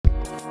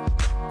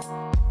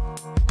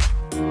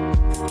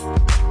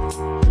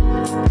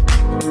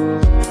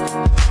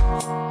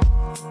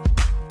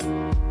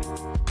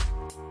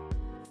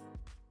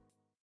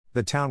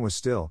The town was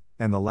still,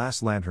 and the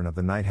last lantern of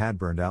the night had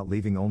burned out,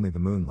 leaving only the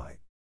moonlight.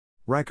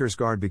 Riker's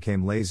guard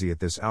became lazy at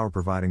this hour,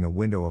 providing a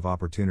window of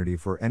opportunity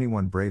for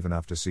anyone brave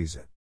enough to seize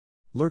it.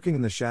 Lurking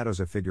in the shadows,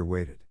 a figure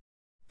waited.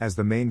 As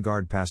the main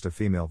guard passed, a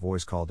female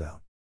voice called out.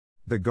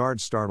 The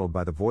guard, startled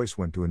by the voice,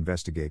 went to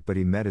investigate, but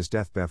he met his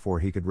death before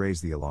he could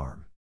raise the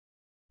alarm.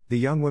 The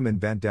young woman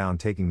bent down,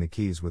 taking the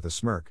keys with a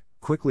smirk.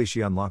 Quickly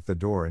she unlocked the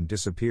door and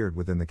disappeared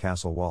within the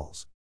castle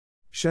walls.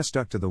 She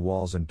stuck to the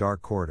walls and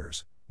dark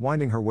corridors,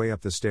 winding her way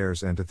up the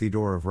stairs and to the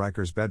door of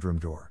Riker's bedroom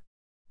door.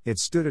 It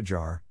stood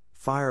ajar.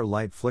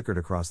 Firelight flickered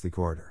across the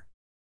corridor.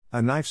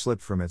 A knife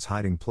slipped from its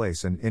hiding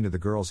place and into the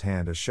girl's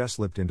hand as she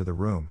slipped into the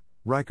room.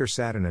 Riker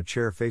sat in a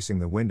chair facing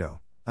the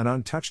window. An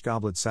untouched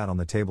goblet sat on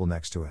the table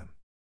next to him.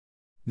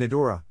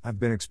 "Nadora, I've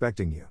been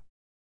expecting you."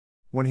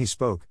 When he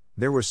spoke,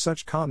 there was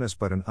such calmness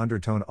but an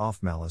undertone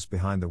of malice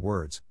behind the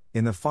words.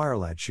 In the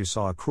firelight she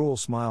saw a cruel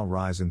smile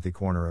rise in the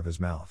corner of his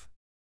mouth.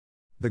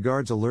 "The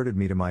guards alerted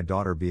me to my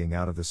daughter being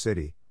out of the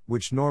city,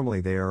 which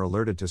normally they are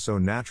alerted to, so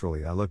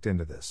naturally I looked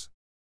into this.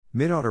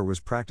 My daughter was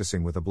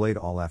practicing with a blade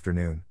all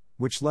afternoon,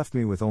 which left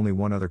me with only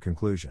one other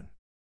conclusion.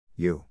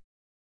 You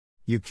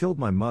killed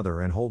my mother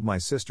and hold my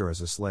sister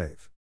as a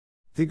slave."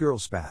 The girl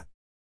spat.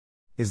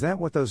 "Is that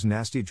what those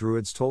nasty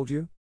druids told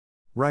you?"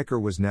 Riker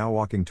was now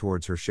walking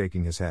towards her,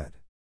 shaking his head.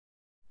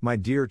 "My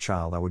dear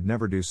child, I would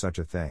never do such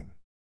a thing.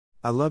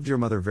 I loved your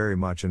mother very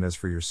much, and as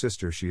for your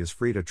sister, she is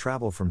free to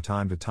travel from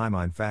time to time.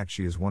 In fact,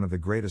 she is one of the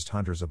greatest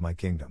hunters of my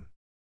kingdom."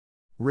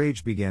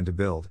 Rage began to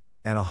build,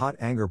 and a hot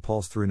anger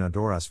pulsed through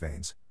Nadora's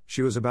veins.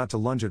 She was about to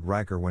lunge at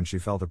Riker when she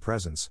felt a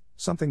presence.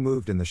 Something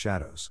moved in the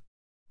shadows.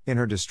 In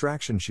her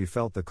distraction, she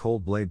felt the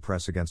cold blade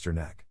press against her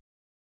neck.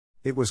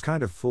 "It was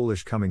kind of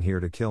foolish coming here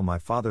to kill my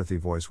father." The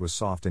voice was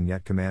soft and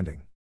yet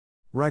commanding.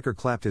 Riker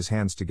clapped his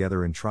hands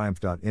together in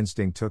triumph.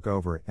 Instinct took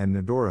over, and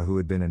Nadora, who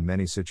had been in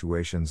many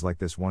situations like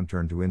this one,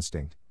 turned to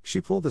instinct. She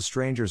pulled the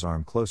stranger's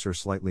arm closer,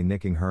 slightly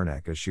nicking her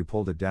neck as she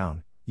pulled it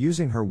down,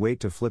 using her weight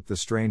to flip the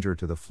stranger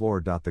to the floor.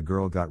 The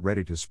girl got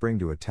ready to spring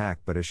to attack,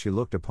 but as she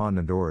looked upon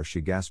Nadora,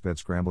 she gasped,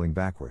 scrambling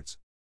backwards.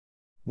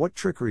 "What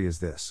trickery is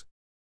this?"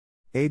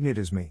 "Aidene, it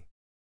is me."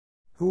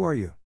 "Who are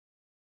you?"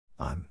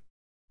 "I'm."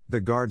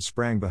 The guard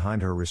sprang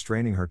behind her,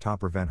 restraining her to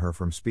prevent her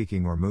from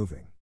speaking or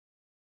moving.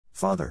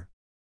 "Father!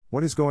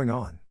 What is going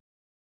on?"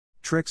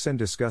 "Tricks and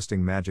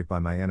disgusting magic by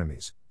my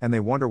enemies, and they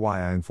wonder why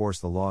I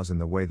enforce the laws in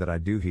the way that I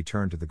do." He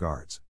turned to the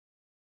guards.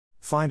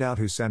 "Find out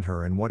who sent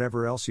her and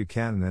whatever else you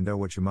can, and know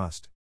what you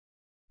must."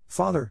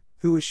 "Father,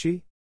 who is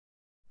she?"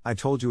 "I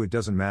told you it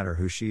doesn't matter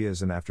who she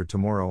is, and after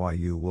tomorrow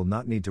you will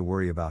not need to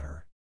worry about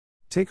her.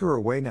 Take her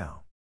away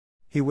now."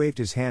 He waved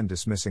his hand,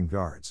 dismissing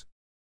guards.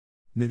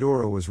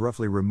 Nadora was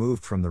roughly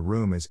removed from the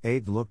room as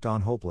Aide looked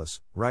on, hopeless.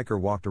 Riker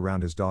walked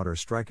around his daughter,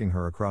 striking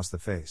her across the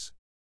face.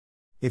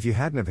 "If you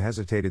hadn't have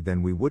hesitated,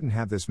 then we wouldn't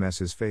have this mess."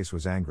 His face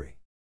was angry.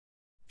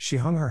 She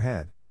hung her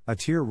head, a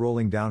tear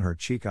rolling down her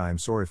cheek. "I am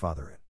sorry,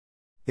 Father.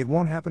 It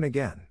won't happen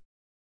again."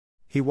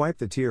 He wiped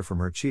the tear from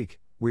her cheek.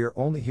 "We are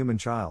only human,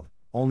 child,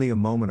 only a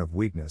moment of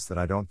weakness that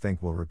I don't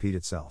think will repeat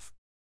itself.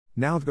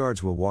 Now the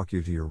guards will walk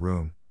you to your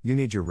room, you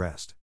need your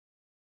rest."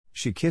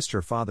 She kissed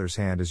her father's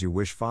hand. "As you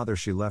wish, Father."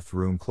 She left the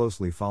room,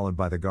 closely followed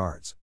by the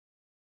guards.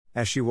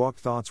 As she walked,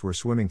 thoughts were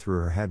swimming through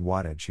her head.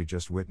 What had she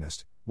just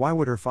witnessed? Why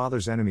would her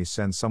father's enemies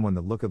send someone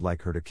that looked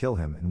like her to kill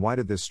him, and why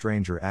did this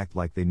stranger act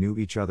like they knew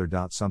each other?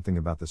 Something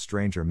about the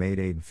stranger made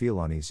Aidene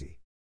feel uneasy.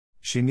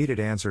 She needed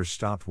answers.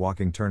 Stopped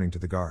walking, turning to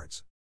the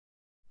guards.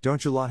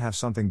 "Don't you lot have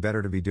something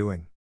better to be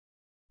doing?"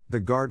 The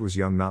guard was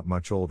young, not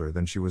much older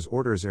than she was.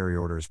 "Orders, Airy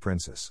orders,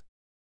 Princess."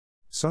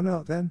 "So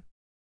no, then?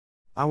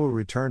 I will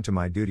return to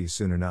my duties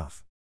soon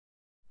enough.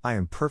 I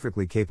am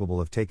perfectly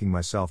capable of taking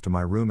myself to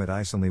my room at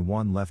ice. Only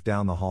one left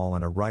down the hall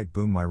and a right."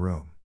 "Boom, my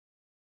room.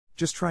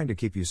 Just trying to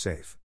keep you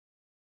safe."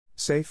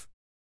 "Safe?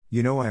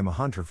 You know I am a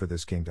hunter for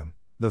this kingdom.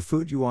 The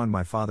food you and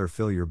my father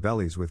fill your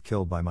bellies with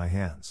killed by my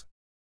hands."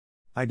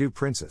 "I do,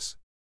 Princess.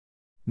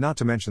 Not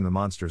to mention the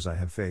monsters I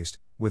have faced,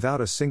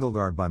 without a single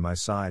guard by my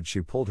side."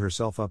 She pulled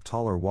herself up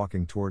taller,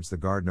 walking towards the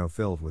guard, no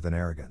filled with an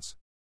arrogance.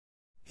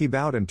 He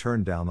bowed and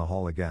turned down the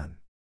hall again.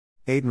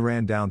 Aidene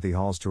ran down the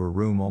halls to her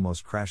room,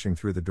 almost crashing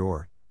through the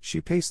door. She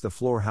paced the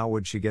floor. How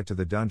would she get to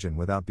the dungeon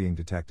without being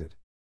detected?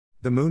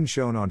 The moon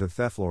shone onto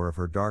the floor of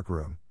her dark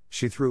room.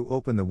 She threw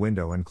open the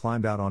window and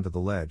climbed out onto the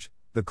ledge.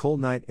 The cold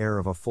night air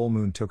of a full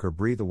moon took her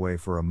breath away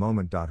for a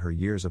moment. Her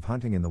years of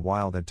hunting in the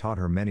wild had taught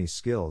her many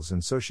skills,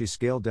 and so she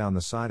scaled down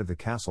the side of the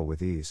castle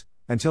with ease,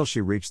 until she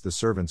reached the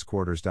servants'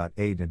 quarters.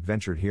 Aidene had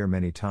ventured here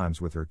many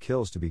times with her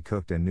kills to be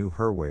cooked and knew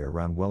her way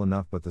around well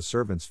enough, but the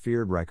servants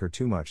feared Riker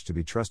too much to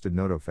be trusted.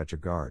 "Noto, fetch a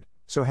guard,"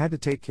 so had to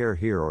take care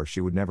here or she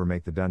would never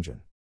make the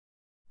dungeon.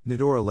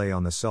 Nadora lay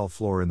on the cell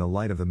floor in the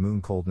light of the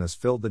moon. Coldness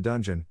filled the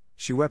dungeon.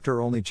 She wept. Her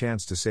only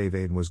chance to save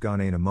Aidene was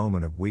gone in a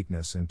moment of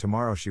weakness, and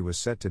tomorrow she was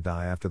set to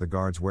die after the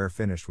guards were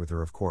finished with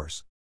her, of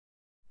course.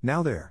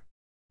 "Now they're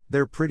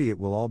pretty, it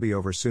will all be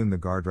over soon." The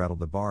guard rattled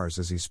the bars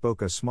as he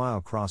spoke, a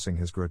smile crossing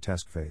his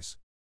grotesque face.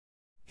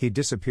 He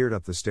disappeared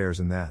up the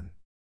stairs, and then,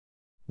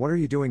 "What are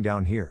you doing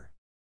down here?"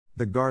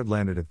 The guard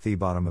landed at the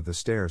bottom of the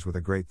stairs with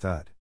a great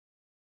thud.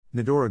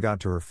 Nadora got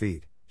to her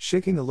feet,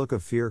 shaking a look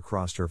of fear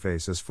crossed her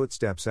face as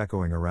footsteps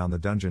echoing around the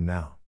dungeon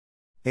now.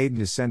 Aidene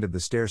descended the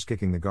stairs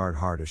kicking the guard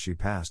hard as she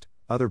passed.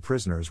 Other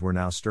prisoners were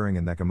now stirring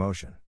in their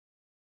commotion.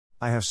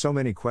 I have so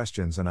many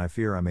questions and I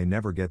fear I may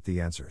never get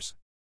the answers.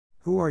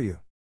 Who are you?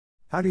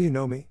 How do you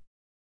know me?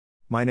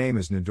 My name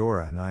is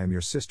Nadora and I am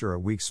your sister. A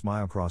weak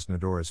smile crossed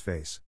Nadora's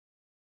face.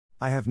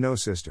 I have no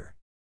sister.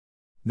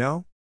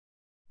 No?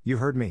 You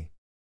heard me.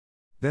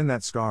 Then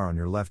that scar on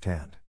your left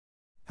hand.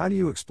 How do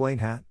you explain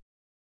that?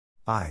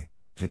 I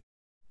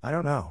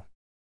don't know.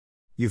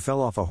 You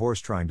fell off a horse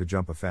trying to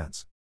jump a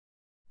fence.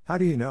 How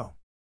do you know?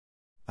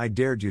 I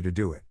dared you to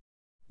do it.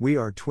 We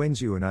are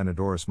twins, you and I.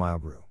 Nadora's smile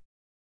grew.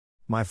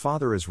 My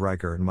father is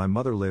Riker and my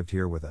mother lived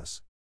here with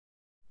us.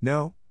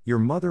 No, your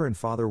mother and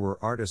father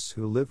were artists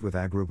who lived with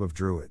a group of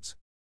druids.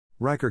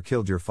 Riker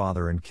killed your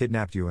father and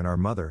kidnapped you and our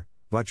mother,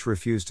 but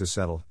refused to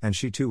settle, and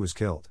she too was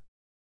killed.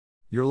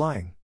 You're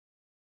lying.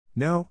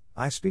 No,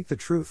 I speak the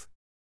truth.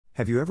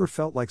 Have you ever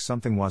felt like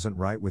something wasn't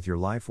right with your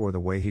life or the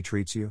way he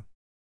treats you?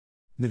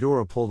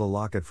 Nadora pulled a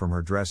locket from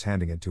her dress,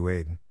 handing it to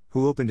Aidene,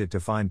 who opened it to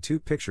find two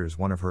pictures,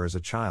 one of her as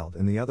a child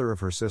and the other of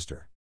her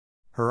sister.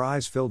 Her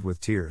eyes filled with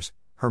tears,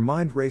 her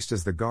mind raced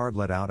as the guard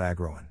let out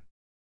Agroan.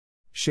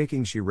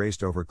 Shaking, she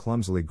raced over,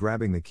 clumsily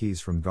grabbing the keys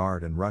from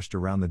guard, and rushed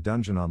around the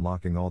dungeon,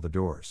 unlocking all the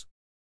doors.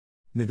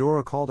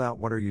 Nadora called out,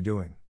 "What are you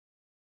doing?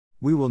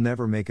 We will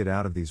never make it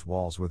out of these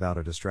walls without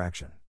a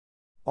distraction.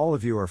 All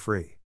of you are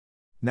free.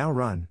 Now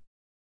run."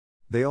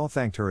 They all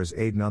thanked her as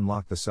Aidene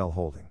unlocked the cell,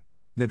 holding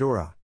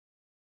Nadora.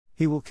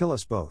 He will kill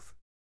us both.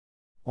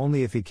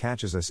 Only if he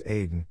catches us,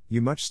 Aidene.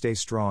 You must stay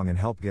strong and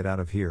help get out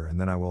of here,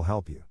 and then I will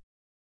help you.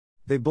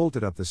 They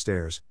bolted up the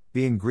stairs,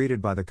 being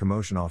greeted by the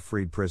commotion of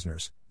freed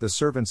prisoners, the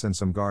servants and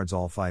some guards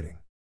all fighting.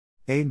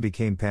 Aidene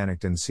became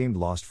panicked and seemed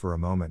lost for a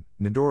moment.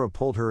 Nadora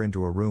pulled her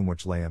into a room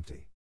which lay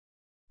empty.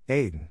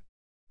 Aidene.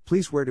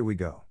 Please, where do we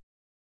go?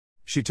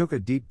 She took a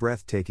deep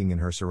breath, taking in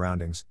her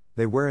surroundings.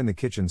 They were in the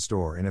kitchen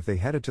store, and if they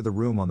headed to the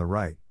room on the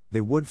right,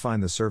 they would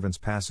find the servants'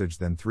 passage,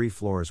 then 3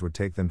 floors would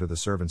take them to the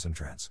servants'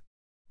 entrance.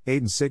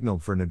 Aidene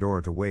signaled for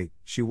Nadora to wait.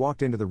 She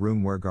walked into the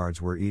room where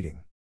guards were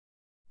eating.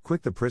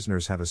 Quick, the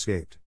prisoners have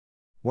escaped.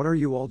 What are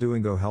you all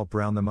doing? Go help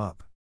round them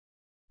up.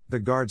 The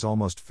guards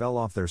almost fell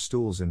off their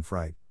stools in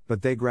fright,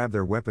 but they grabbed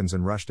their weapons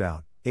and rushed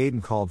out.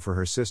 Aidene called for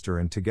her sister,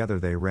 and together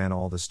they ran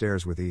all the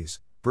stairs with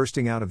ease,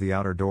 bursting out of the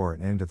outer door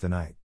and into the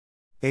night.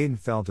 Aidene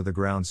fell to the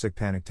ground, sick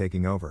panic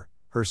taking over.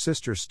 Her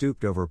sister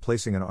stooped over,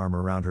 placing an arm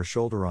around her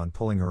shoulder,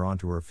 pulling her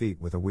onto her feet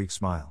with a weak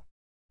smile.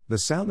 The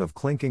sound of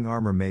clinking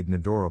armor made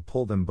Nadora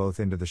pull them both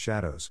into the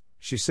shadows.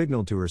 She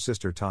signaled to her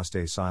sister to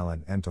stay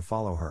silent and to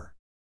follow her.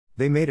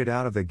 They made it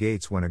out of the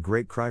gates when a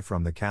great cry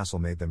from the castle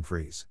made them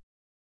freeze.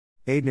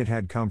 Aidene, it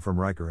had come from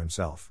Riker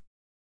himself.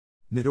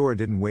 Nadora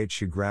didn't wait.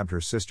 She grabbed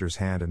her sister's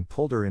hand and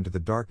pulled her into the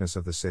darkness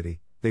of the city.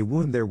 They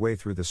wound their way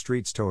through the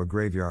streets to a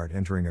graveyard,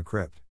 entering a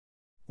crypt.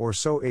 Or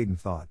so Aidene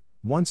thought.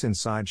 Once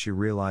inside, she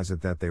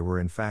realized that they were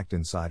in fact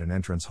inside an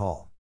entrance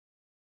hall.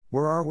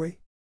 Where are we?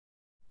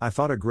 I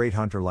thought a great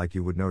hunter like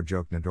you would know,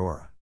 joked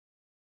Nadora.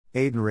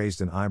 Aidene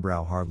raised an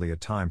eyebrow. Hardly a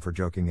time for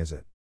joking, is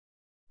it?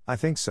 I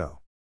think so.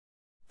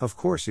 Of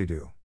course you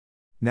do.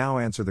 Now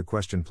answer the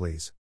question,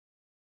 please.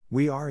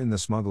 We are in the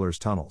smuggler's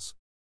tunnels.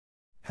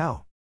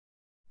 How?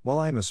 Well,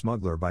 I am a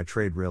smuggler by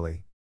trade,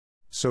 really.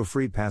 So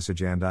free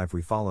passage, and if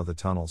we follow the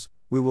tunnels,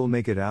 we will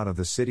make it out of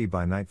the city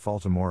by nightfall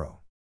tomorrow.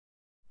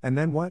 And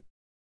then what?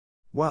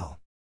 Well,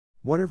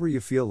 whatever you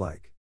feel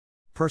like.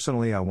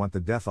 Personally, I want the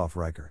death of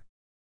Riker.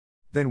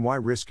 Then why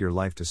risk your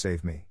life to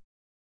save me?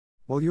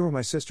 Well, you're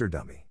my sister,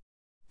 dummy.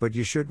 But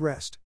you should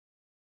rest.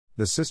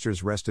 The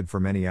sisters rested for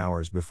many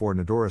hours before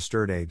Nadora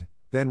stirred Aidene,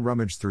 then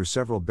rummaged through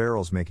several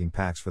barrels, making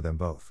packs for them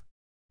both.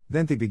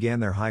 Then they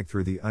began their hike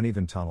through the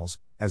uneven tunnels.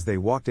 As they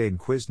walked, Aidene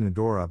quizzed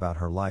Nadora about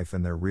her life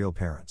and their real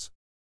parents.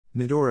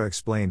 Nadora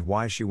explained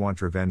why she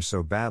wanted revenge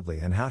so badly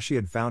and how she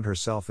had found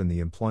herself in the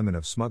employment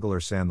of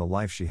smugglers and the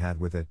life she had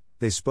with it.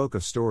 They spoke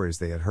of stories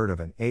they had heard of,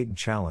 and Aidene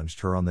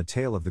challenged her on the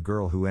tale of the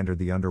girl who entered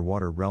the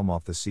underwater realm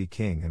of the Sea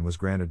King and was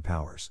granted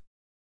powers.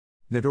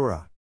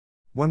 Nadora.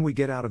 When we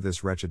get out of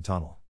this wretched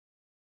tunnel.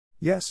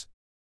 Yes?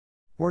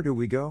 Where do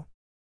we go?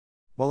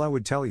 Well, I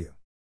would tell you.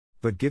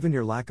 But given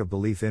your lack of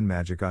belief in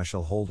magic, I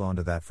shall hold on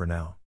to that for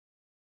now.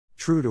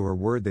 True to her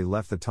word, they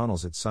left the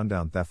tunnels at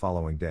sundown the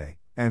following day,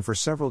 and for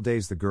several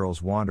days the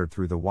girls wandered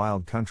through the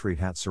wild country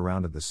that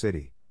surrounded the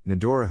city.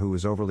 Nadora, who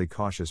was overly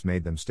cautious,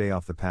 made them stay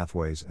off the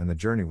pathways, and the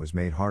journey was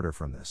made harder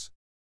from this.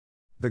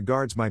 The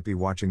guards might be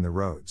watching the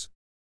roads.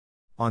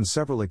 On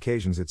several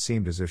occasions it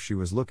seemed as if she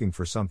was looking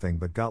for something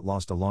but got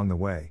lost along the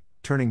way,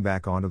 turning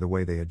back onto the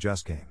way they had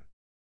just came.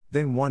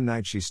 Then one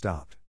night she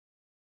stopped.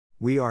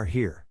 We are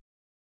here.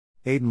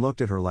 Aidene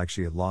looked at her like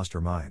she had lost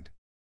her mind.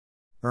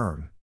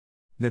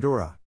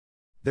 Nadora.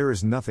 There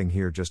is nothing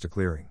here, just a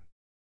clearing.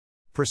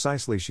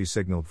 Precisely, she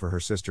signaled for her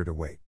sister to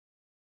wait.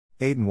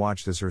 Aidene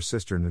watched as her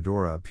sister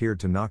Nadora appeared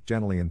to knock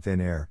gently in thin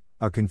air.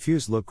 A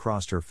confused look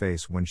crossed her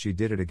face when she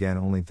did it again,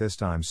 only this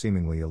time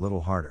seemingly a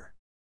little harder.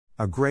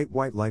 A great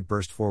white light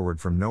burst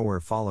forward from nowhere,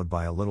 followed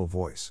by a little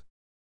voice.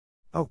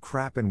 Oh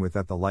crap, and with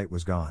that the light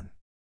was gone.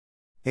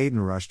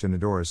 Aidene rushed to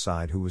Nadora's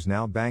side, who was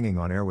now banging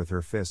on air with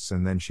her fists,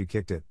 and then she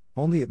kicked it,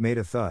 only it made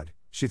a thud.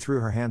 She threw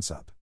her hands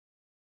up.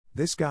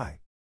 This guy.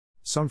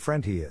 Some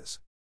friend he is.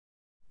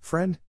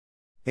 Friend?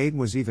 Aidene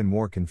was even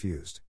more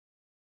confused.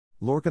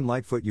 Lorcan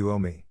Lightfoot, you owe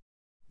me.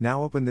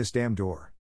 Now open this damn door.